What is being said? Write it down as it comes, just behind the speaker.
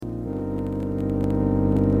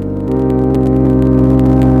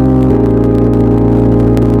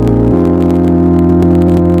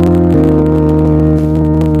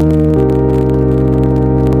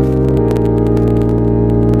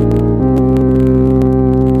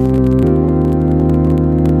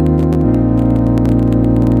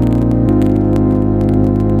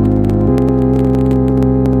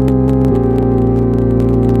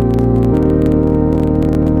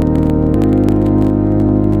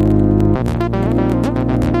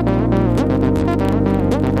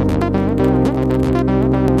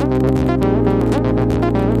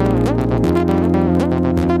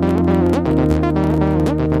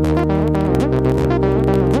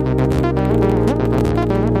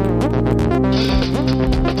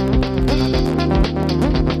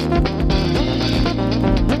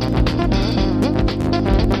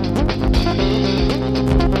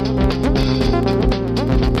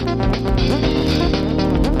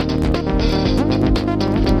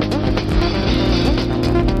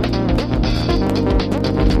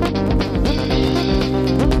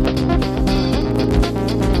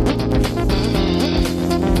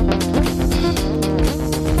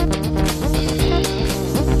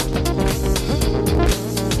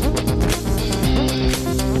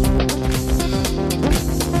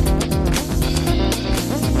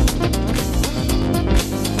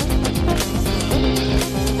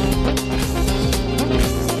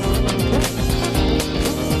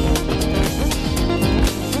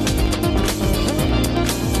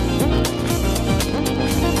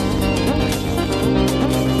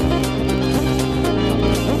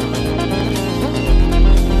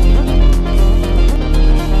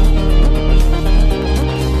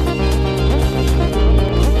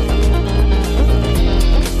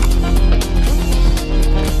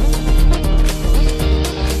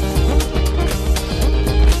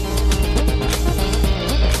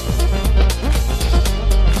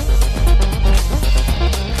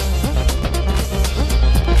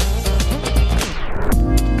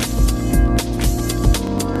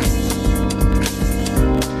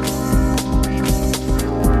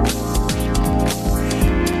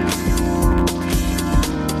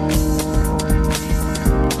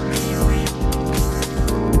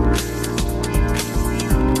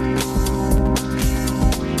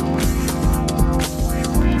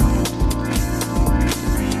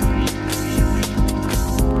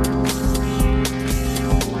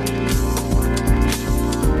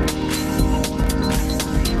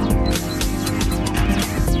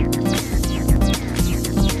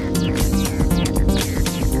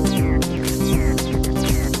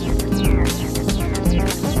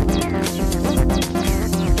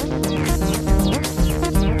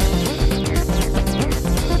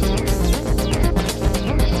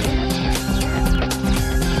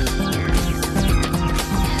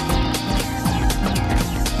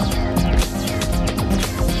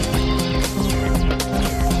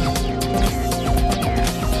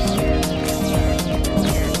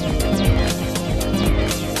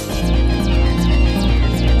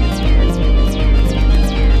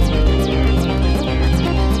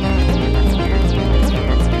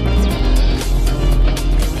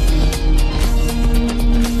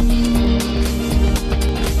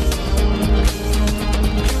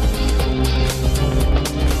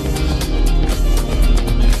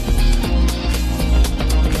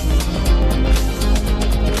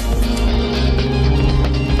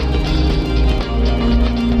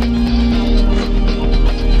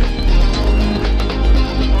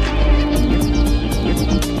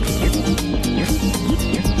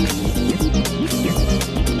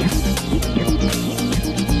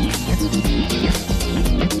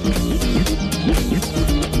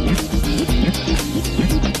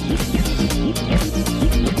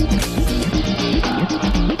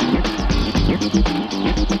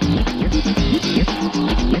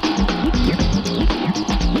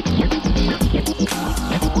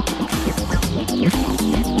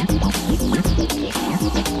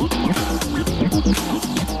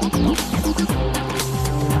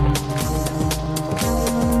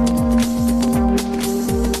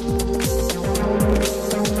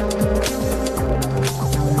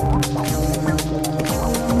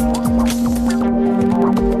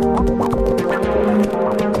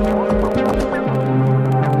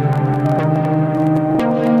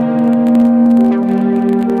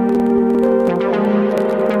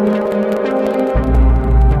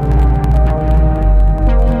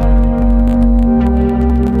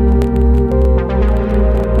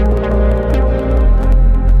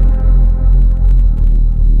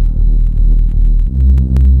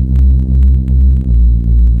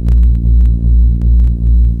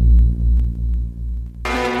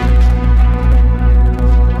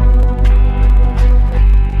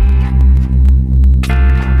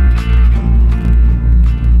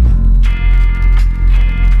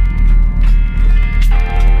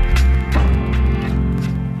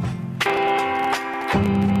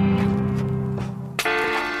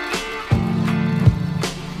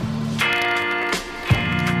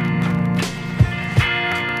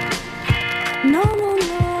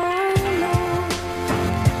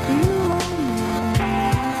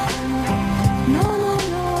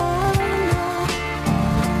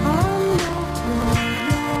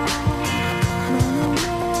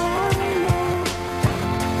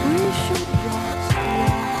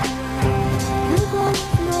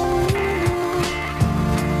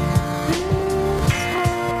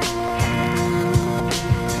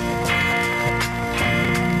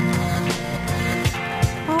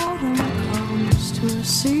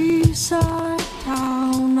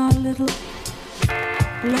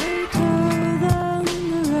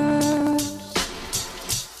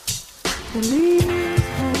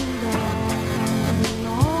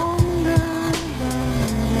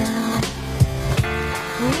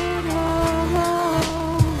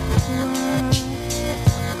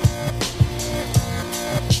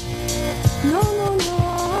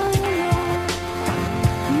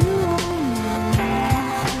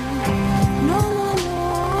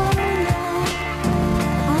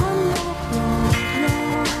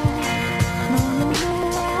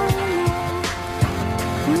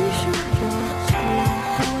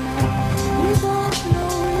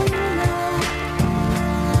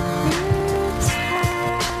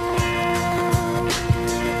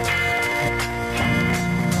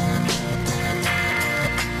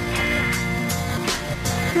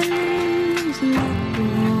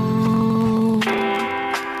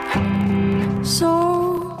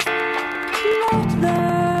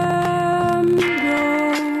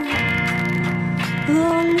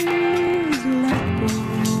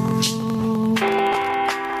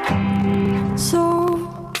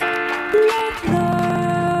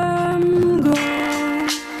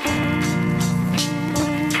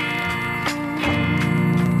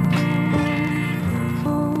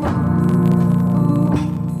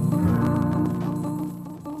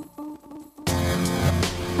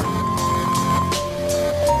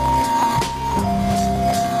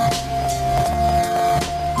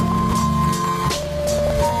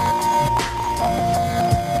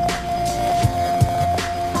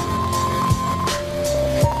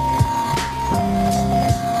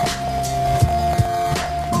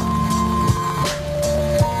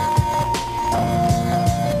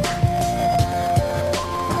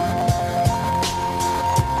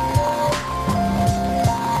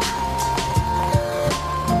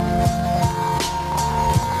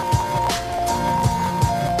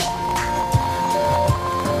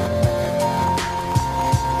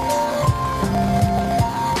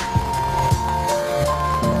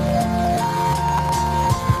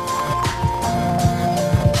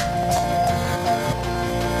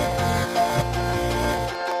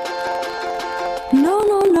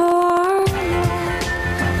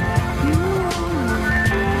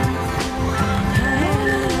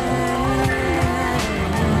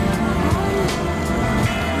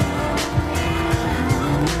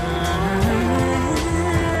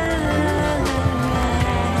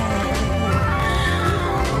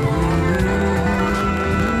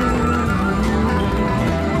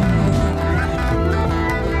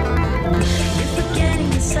You're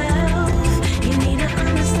forgetting yourself. You need to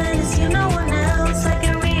understand this, you no one else. I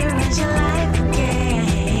can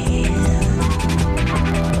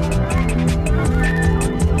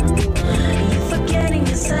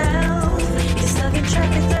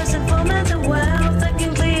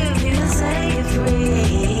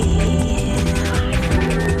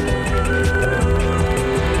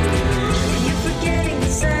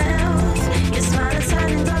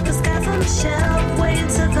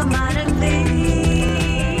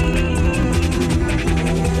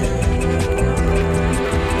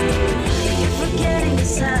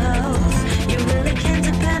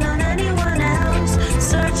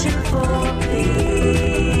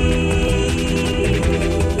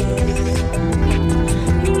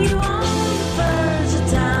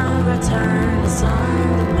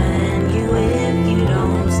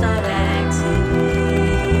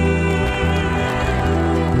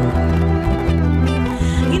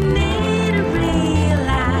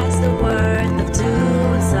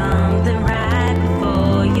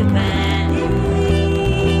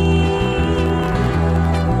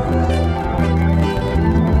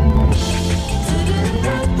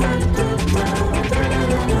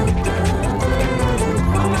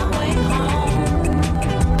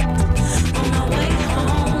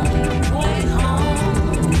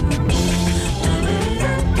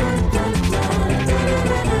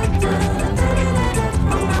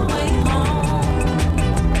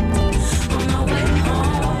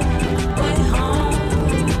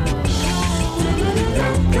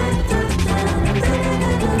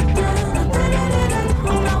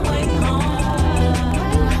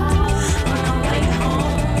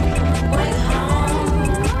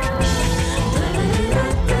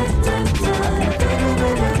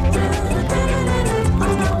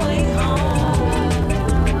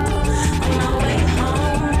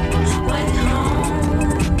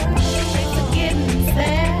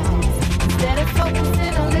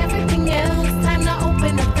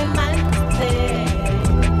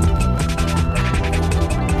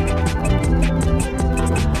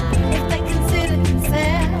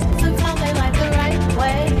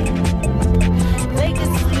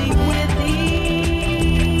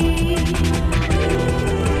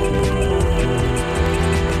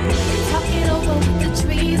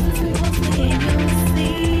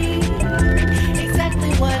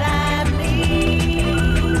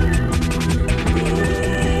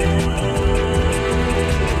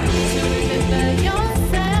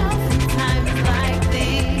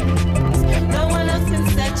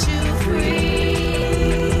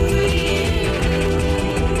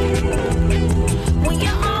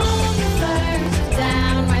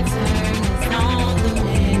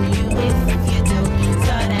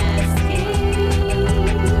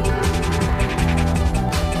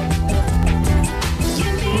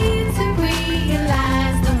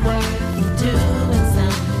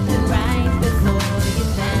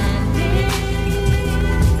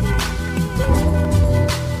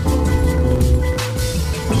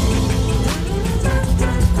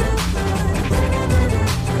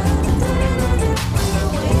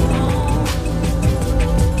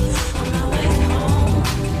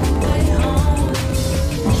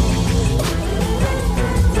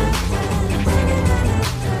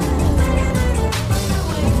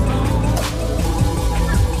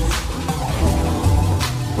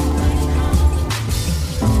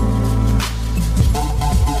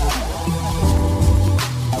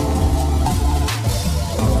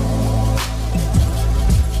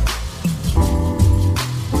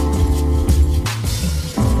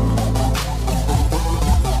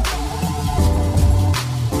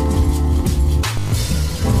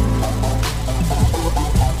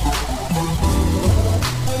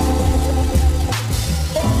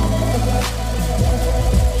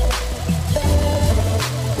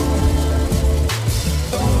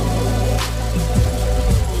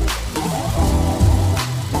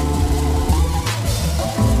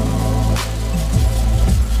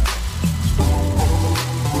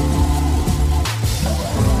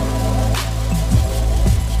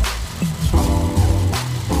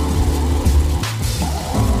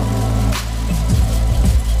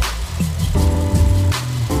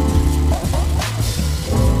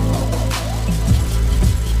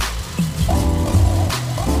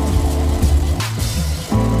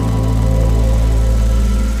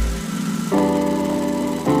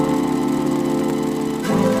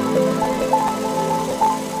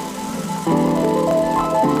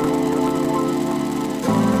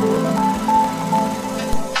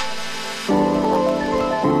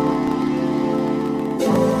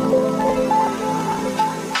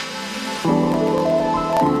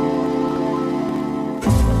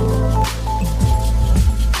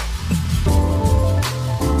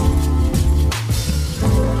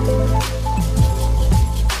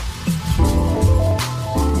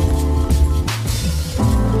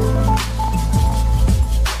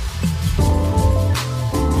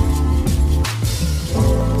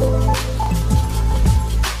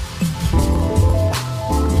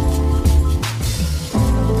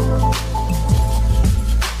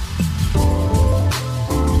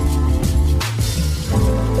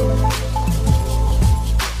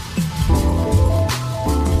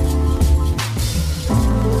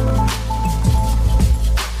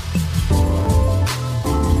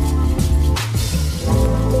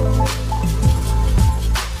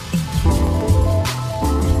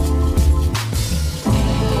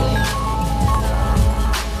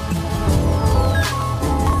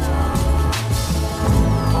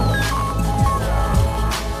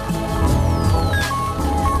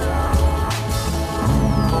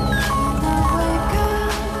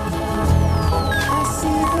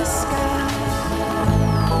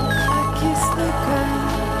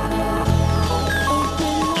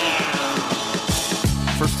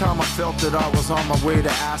felt that I was on my way to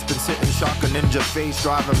Aspen, sitting shotgun in your face,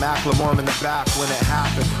 driving Macklemore in the back when it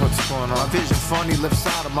happened. What's going on? My vision funny, left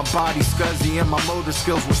side of my body scuzzy, and my motor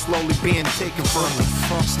skills were slowly being taken from me.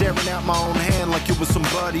 Staring at my own hand like it was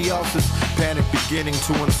somebody else's. Panic beginning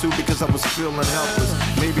to ensue because I was feeling helpless.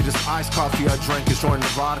 Maybe this iced coffee I drank is joining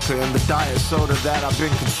the vodka and the diet soda that I've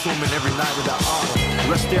been consuming every night of that auto.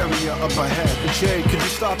 Rest area up ahead. Jay, could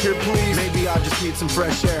you stop here please? Maybe I just need some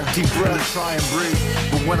fresh air. Deep breath and try and breathe.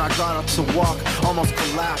 But when I got up to walk, almost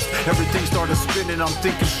collapsed. Everything started spinning. I'm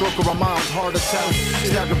thinking stroke of a mild heart attack.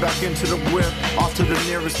 Stagger back into the whip, off to the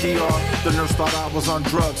nearest ER. The nurse thought I was on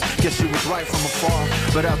drugs. Guess she was right from afar.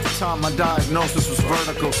 But at the time my diagnosis was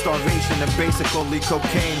vertigo, starvation, and basically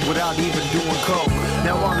cocaine without even doing coke.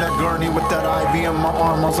 Now on that gurney with that IV in my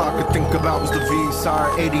arm, all I could think about was the V, sire,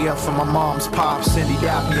 ADF, and my mom's pops, Cindy,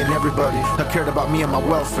 Daphne, and everybody that cared about me and my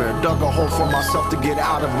welfare. Dug a hole for myself to get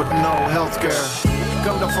out of with no health care.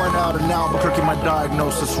 Come to find out in Albuquerque my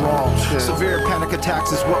diagnosis wrong. Severe panic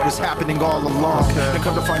attacks is what was happening all along. And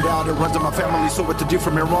come to find out it runs in my family, so what to do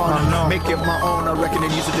from here on? Make it my own, I reckon it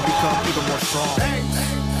needs it to become even more strong.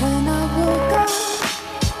 When I woke up,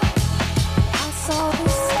 I saw the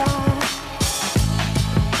sky.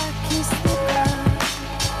 I kissed the ground,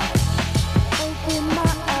 opened my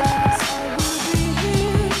eyes. I will be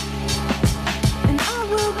here, and I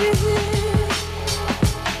will be here,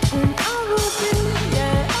 and I will be,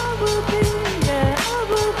 yeah, I will be, yeah, I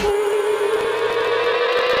will be.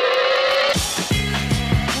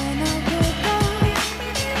 When I woke up,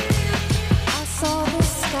 I saw the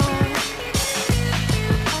sky.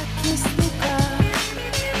 I kissed the ground,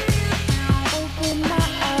 opened my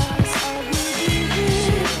eyes. I will be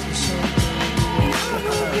here, and I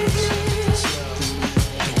will be here, and I will be, yeah, I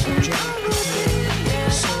will be.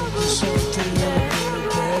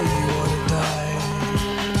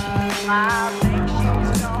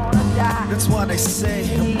 That's why they say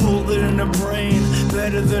a bullet in the brain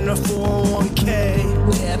better than a 401k.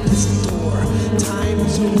 What happens at the door? Time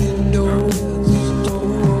is a window.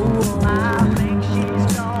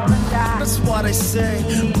 That's why they say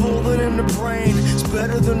a bullet in the brain is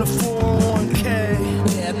better than a 401k.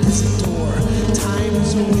 What happens at the door? Time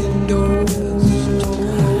is a window.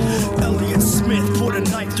 Elliot Smith put a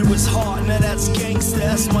knife through his heart. Now that's gangsta,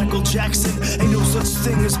 that's Michael Jackson. Ain't no such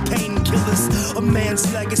thing as painkillers. A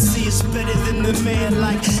man's legacy is better than the man.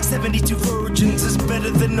 Like 72 virgins is better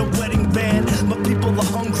than a wedding band. My people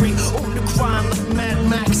are hungry, on the crime like Mad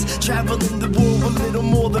Max. Traveling the world with little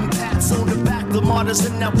more than pats on the back. The martyrs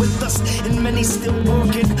are not with us, and many still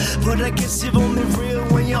working. But I guess you're only real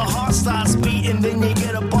when your heart starts beating. Then you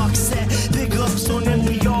get a box set, big ups on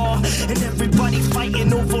NPR, and everybody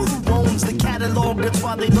fighting over who owns the catalog. That's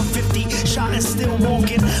why they were 50 shot and still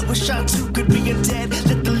walking. Wish I too could be a dead.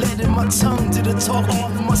 Let the lead in my tongue do the talk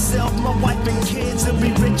off myself, my wife and kids, and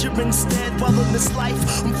be richer instead. While in this life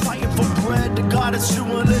I'm fighting for bread. The God is true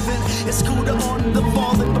and living. It's cool to honor the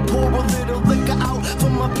fallen, but pour a little liquor out for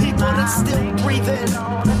my people that's still breathing.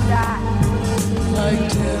 Like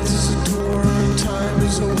death is a door, time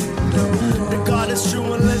is a window. The God is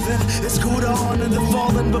true and living. It's cool to honor the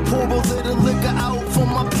fallen, but pour a little liquor out for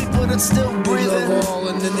my people that's still They breathing. love all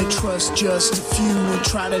and then they trust just a few and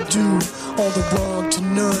try to do all the wrong to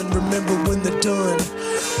none. Remember when they're done.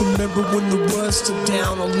 Remember when the rust are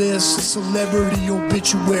down a list of celebrity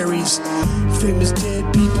obituaries. Famous dead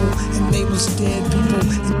people and nameless dead people.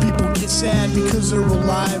 And people get sad because they're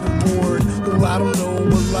alive and bored. Well, I don't know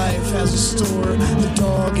what life has in store. The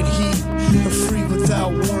dog and heat are free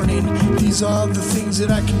without warning. These are the things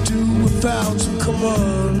that I can do without. So come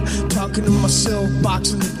on, talking to myself,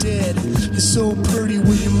 boxing the dead. It's so pretty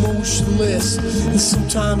when you're motionless. And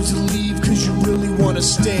sometimes you leave cause you really wanna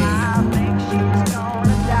stay.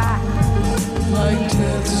 Like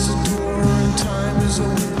death is a door and time is a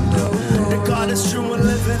window. The God is true and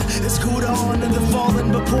living. It's cool to honor the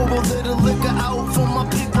fallen, but pour a little liquor out for my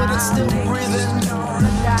people that's still breathing.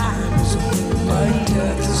 Like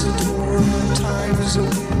death is a door and time is a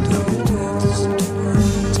window. Death is a door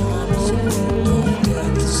and time is a window.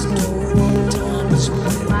 Death is a door and time is a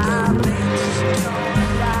window.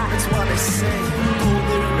 That's why they say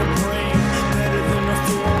bullet in the brain better than a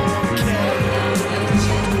 401k.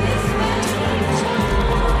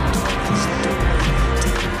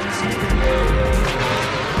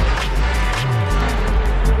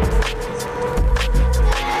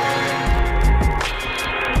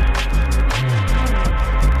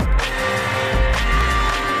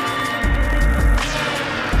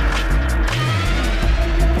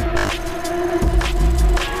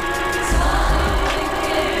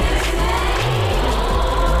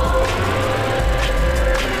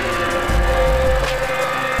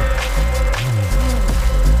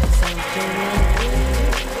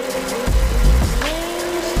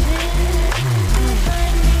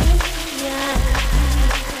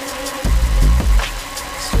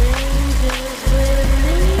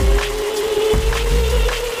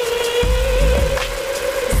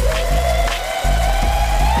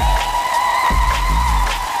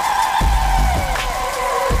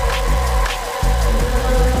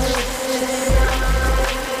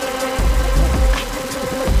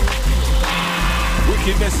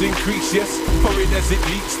 Tensions increase, yes, hurried as it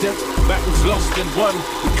leaks them. Battles lost and won,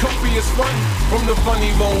 the copious fun from the funny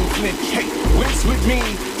won't flinch. Hey, wince with me,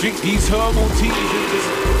 drink these herbal teas and just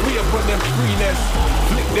free up on them freeness.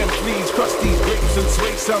 Flick them fleas, crush these grapes and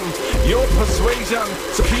sway some. Your persuasion,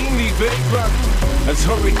 so keenly vagrant. As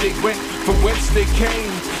hurried they went from whence they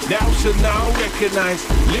came. Thou shalt now recognize,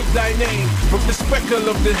 live thy name. From the speckle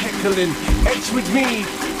of the heckling, edge with me.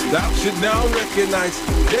 Thou shalt now recognize,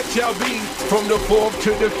 that shall be. From the 4th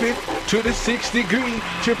to the 5th to the 6th degree.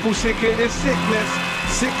 Triple sick of this sickness,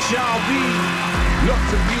 sick shall be. Not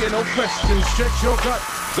to be no question, stretch your gut.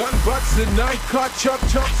 Gun butts and knife cut, chop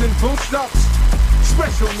chops and full stops.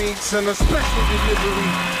 Special meats and a special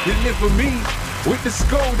delivery. Deliver me with the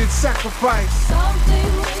scolded sacrifice.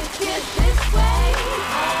 Something wicked this way.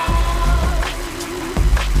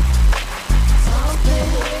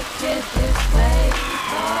 Something wicked this way.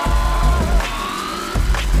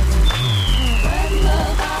 When the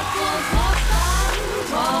battle's lost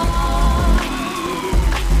and won.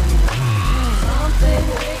 Something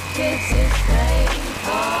wicked this way.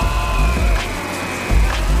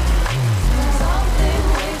 Something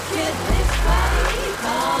wicked this way.